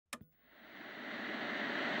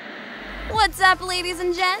What's up, ladies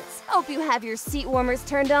and gents? Hope you have your seat warmers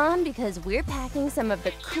turned on because we're packing some of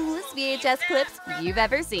the coolest VHS clips you've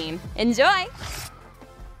ever seen. Enjoy!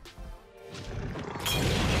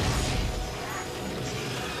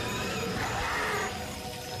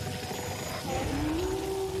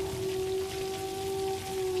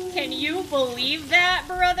 Can you believe that,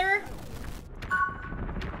 brother?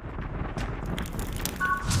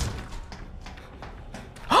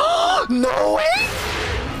 No way!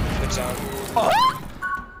 Good job.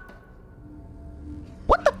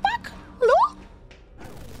 What the fuck? Hello?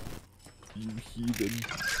 You heathen.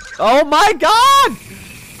 Oh my god!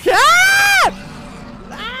 Cat!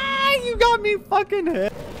 Ah, you got me fucking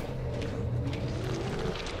hit.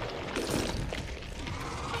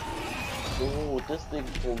 So, deswegen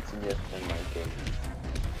funktioniert mein Game.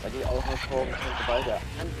 Weil die Auswirkungen und so weiter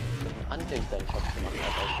anfängt seinen Job zu machen,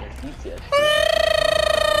 also als der Vize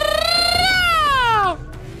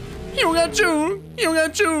Junge,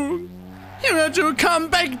 come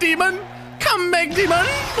back, demon! Come back, demon!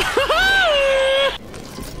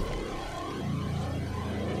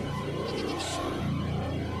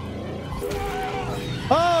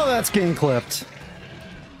 Oh, that's getting clipped.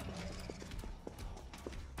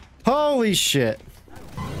 Holy shit.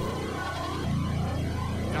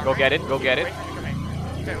 Go get it, go get it.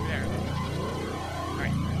 Keep it over there.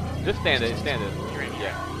 Alright. Just stand it, stand it. You're in,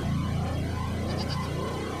 Yeah.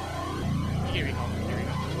 You get recall. You get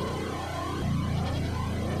recall.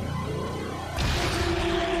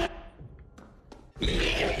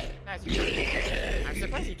 Nice. I'm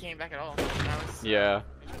surprised he came back at all. That was Yeah.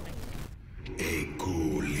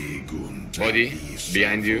 interesting. Body,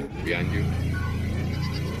 behind you, behind you.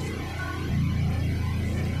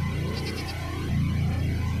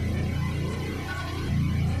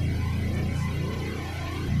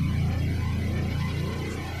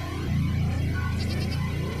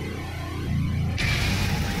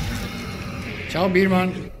 Ciao,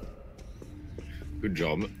 Beerman. Good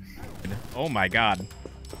job. Oh my god.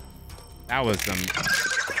 That was some...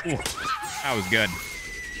 Ooh, that was good.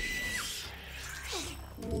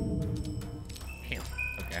 Damn.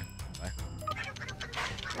 Okay. Bye.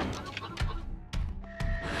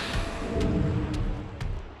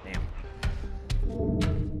 Damn.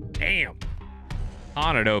 Damn.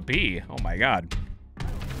 Haunted OP. Oh my god.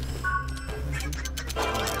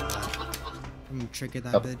 Trigger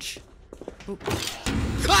that bitch.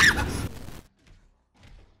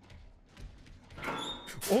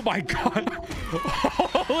 Oh my god.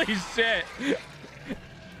 Holy shit.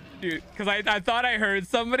 Dude, because I thought I heard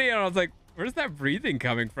somebody and I was like, where's that breathing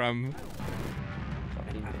coming from?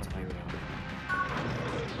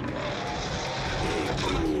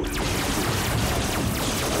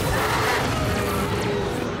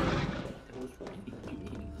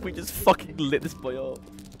 We just fucking lit this boy up.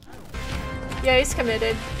 Yeah, he's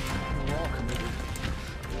committed.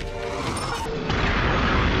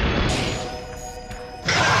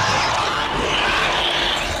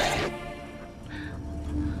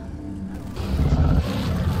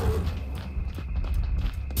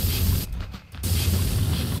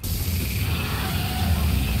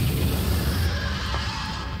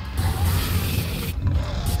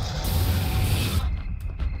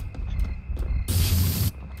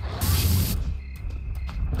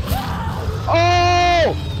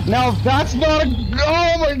 Now that's not a...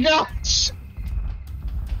 Oh my gosh!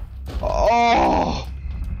 Oh!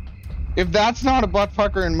 If that's not a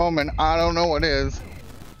butt-fuckering moment, I don't know what is.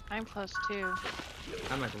 I'm close too.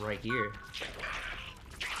 I'm like right here.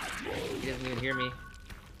 He doesn't even hear me.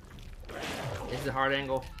 This is a hard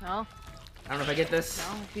angle. No. I don't know if I get this.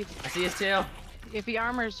 No. I see his tail. If he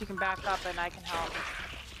armors, you can back up and I can help.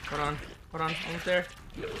 Hold on. Hold on. Almost there.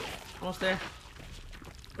 Almost there.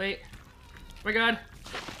 Wait. Oh my god.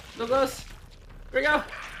 So close. Here we go.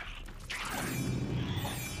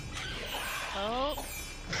 Oh.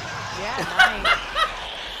 Yeah, nice.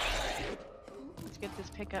 Let's get this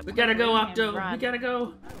pickup. We gotta go, Octo. We gotta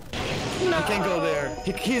go. No. He can't go there.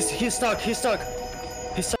 He's stuck. He's stuck.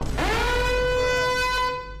 He's stuck.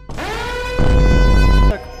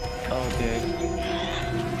 Oh, dude.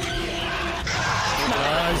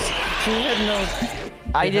 He had no...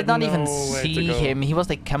 I did not even see him. He was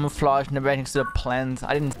like camouflaged and right next to the plant.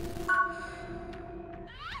 I didn't.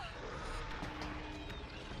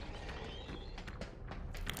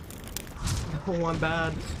 Oh, I'm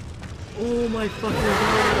bad. Oh my fucking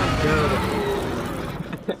god, I'm good.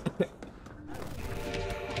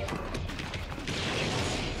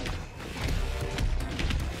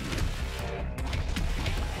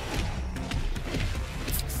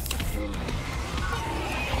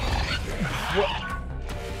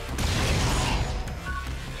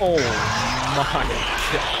 Oh my god.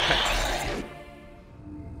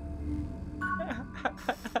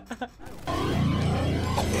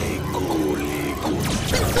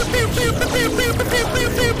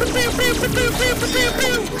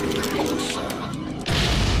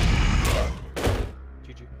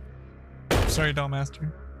 Sorry,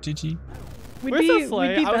 Dollmaster. GG. We'd be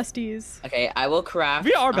besties. Okay, I will craft.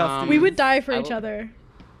 We are besties. We would die for each other.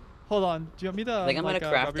 Hold on. Do you want me to? I think I'm gonna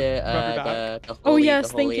craft it. The Oh holy, yes,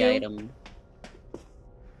 the thank holy you. item.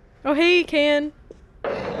 Oh hey, Can.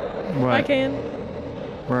 What? Hi, Can.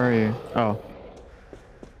 Where are you? Oh.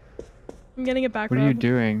 I'm getting a back What rub. are you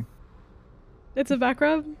doing? It's a back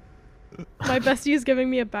rub. My bestie is giving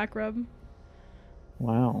me a back rub.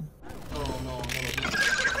 Wow.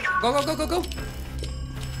 Go, go, go, go, go!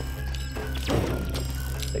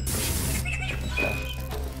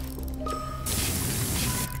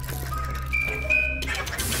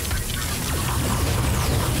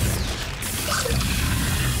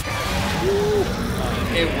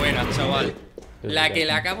 Qué buena, chaval. La que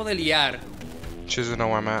le acabo de liar. She doesn't know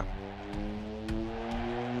where I'm at.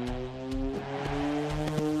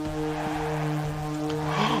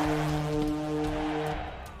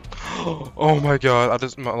 Oh my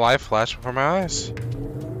god, my life flashed before my eyes.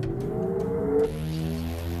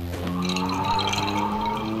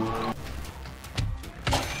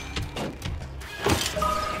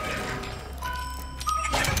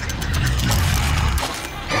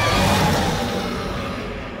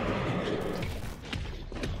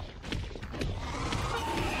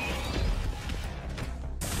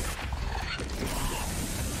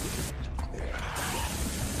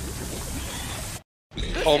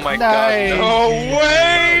 Oh my god, no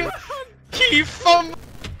way! He fumbled!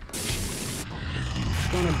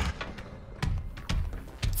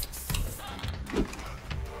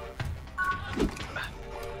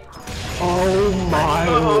 Oh my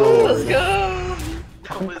lord! Let's go!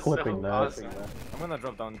 I'm clipping that. Awesome. I'm gonna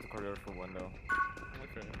drop down the corridor for window.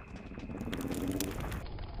 Okay.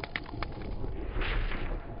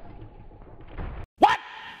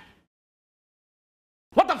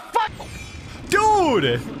 What the fuck?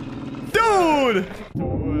 Dude! Dude!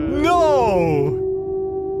 No!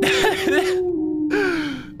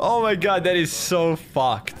 Oh my god, that is so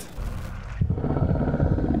fucked.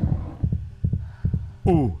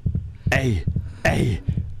 Ooh. Hey. Hey.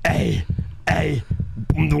 Hey. Hey.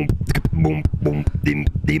 Boom boom boom boom dim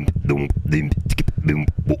dim dum dim boom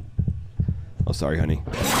boom. Oh, sorry, honey.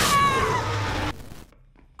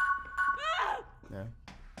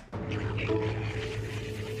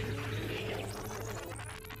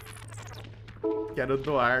 Quero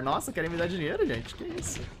doar. Nossa, querem me dar dinheiro, gente? Que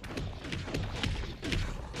isso?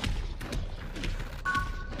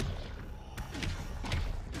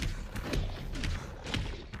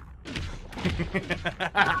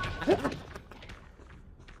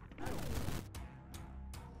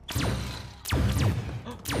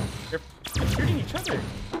 They're shooting each other.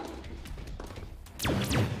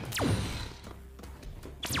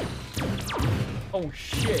 Oh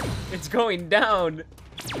shit, it's going down.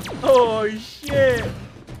 Oh shit.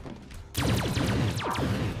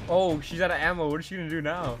 Oh, she's out of ammo. What is she gonna do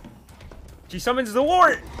now? She summons the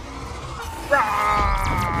wart.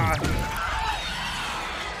 Rah!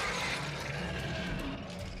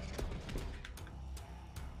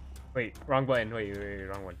 Wait, wrong button. Wait,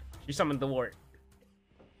 wrong one. She summoned the wart.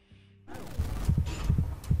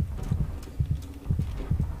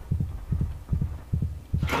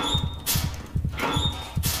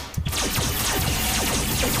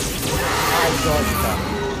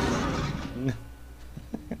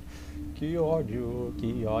 Que ódio,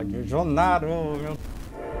 Jonaro, meu.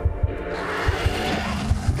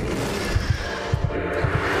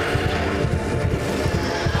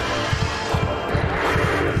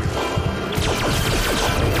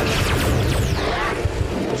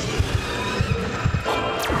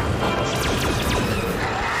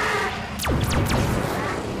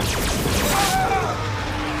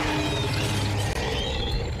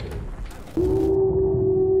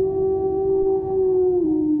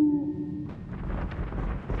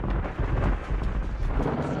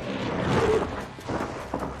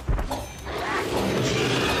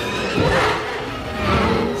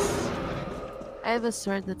 I have a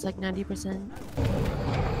sword that's like 90%.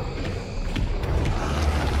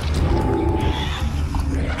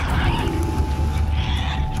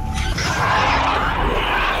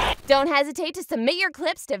 Don't hesitate to submit your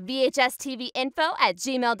clips to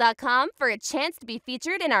vhstvinfo@gmail.com for a chance to be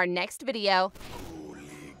featured in our next video.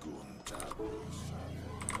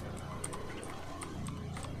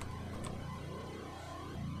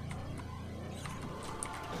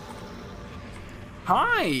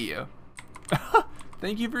 Hi!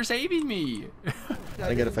 Thank you for saving me!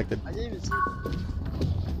 I get affected.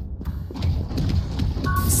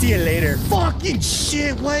 See you later. Fucking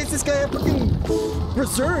shit! Why is this guy a fucking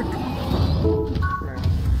berserk?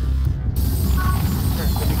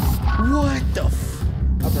 What the f?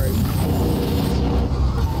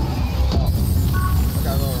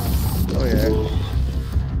 Oh yeah.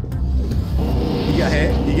 You got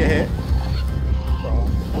hit. You get hit.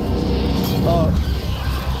 Oh.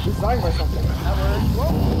 He's dying by something. That works.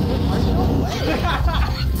 Whoa!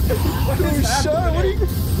 What is happening? What are you?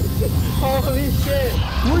 Holy shit!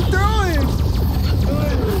 We're throwing!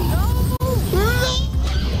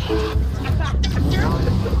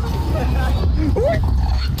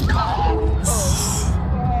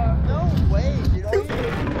 No way, dude.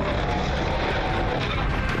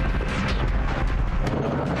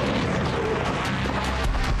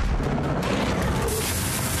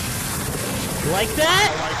 Like that?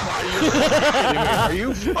 Are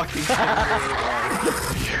you fucking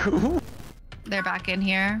kidding me? They're back in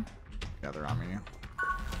here. Yeah, they're on me.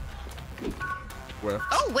 Whiff.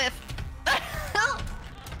 Oh, whiff.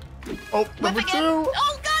 Oh, number 2.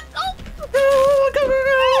 Oh, God.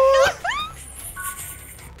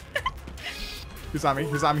 He's on me.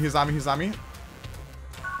 He's on me. He's on me. He's on me.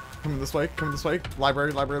 Coming this way. Coming this way.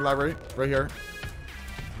 Library. Library. Library. Right here.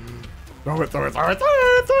 Throw it. Throw it. Throw it. Throw it.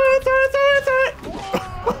 Throw it. Throw it. Throw it. Throw it.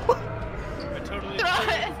 I totally agree.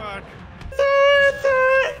 Fuck.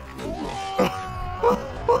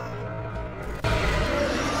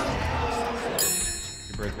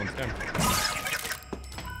 You break one stem.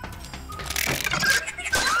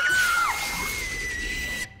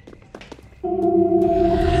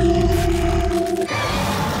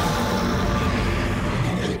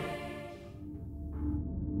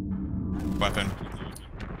 Weapon.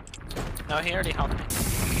 No, he already helped me.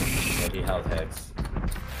 Yeah, he held heads.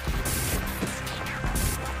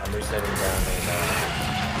 I'm resetting down and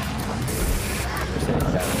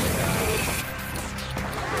resetting down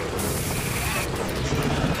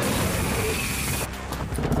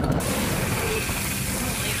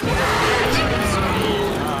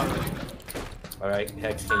Alright,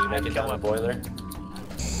 Hex, can you make it down a boiler?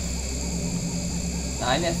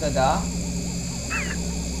 Nein, er ist da.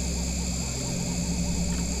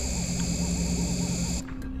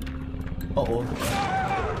 Uh-oh.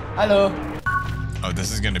 Hello. Oh,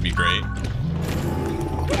 this is gonna be great.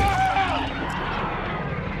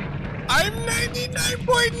 I'm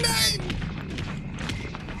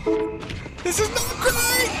 99.9! This is not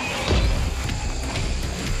great!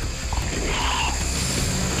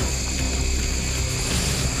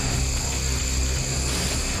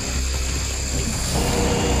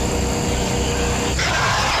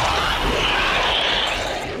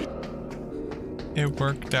 It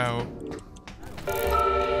worked out.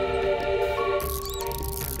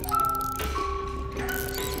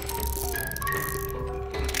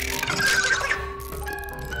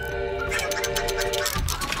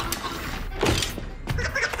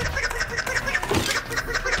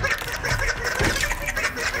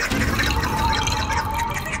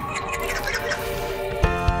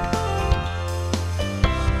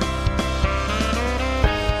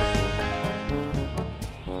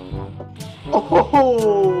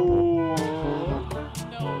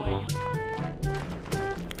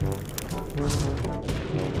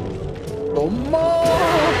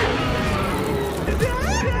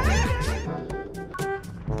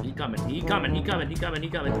 He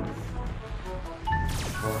coming.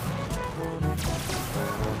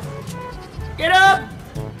 Get up!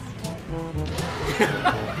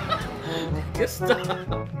 Good stuff.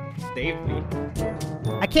 Saved me.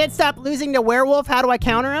 I can't stop losing to werewolf. How do I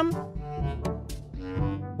counter him?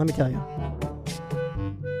 Let me tell you.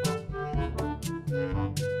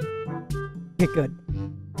 Okay, good.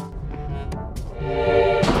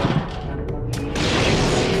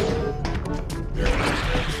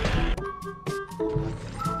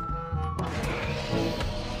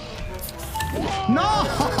 ¡No!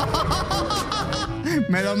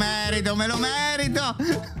 Me lo merito, me lo merito.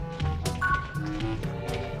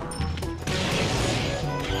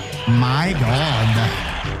 My God.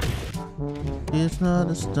 It's not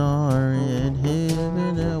a star in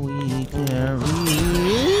heaven that we can reach.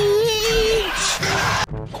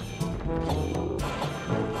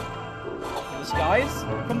 From the skies?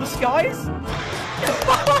 From the skies?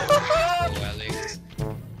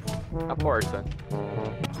 A porta.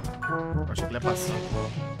 Achei que ele ia passar.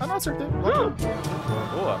 Ah, não, acertei. Boa.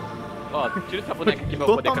 Ó, tira essa boneca aqui pra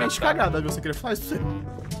eu poder Totalmente craftar. cagada, viu? Você queria falar isso pra você.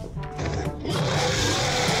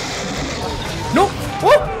 ¡No!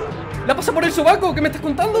 ¡Oh! ¡La pasa por el sobaco! ¿Qué me estás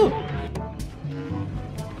contando?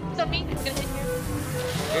 It's on me. It's gonna hit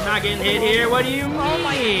you. You're not getting hit here. What do you mean? Oh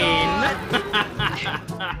my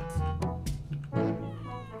god.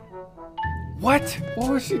 What?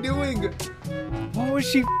 What was she doing? What was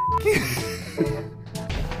she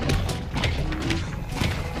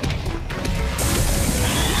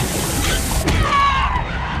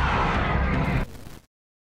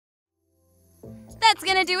That's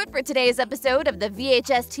gonna do it for today's episode of the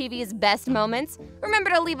VHS TV's Best Moments. Remember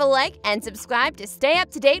to leave a like and subscribe to stay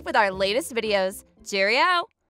up to date with our latest videos. Cheerio!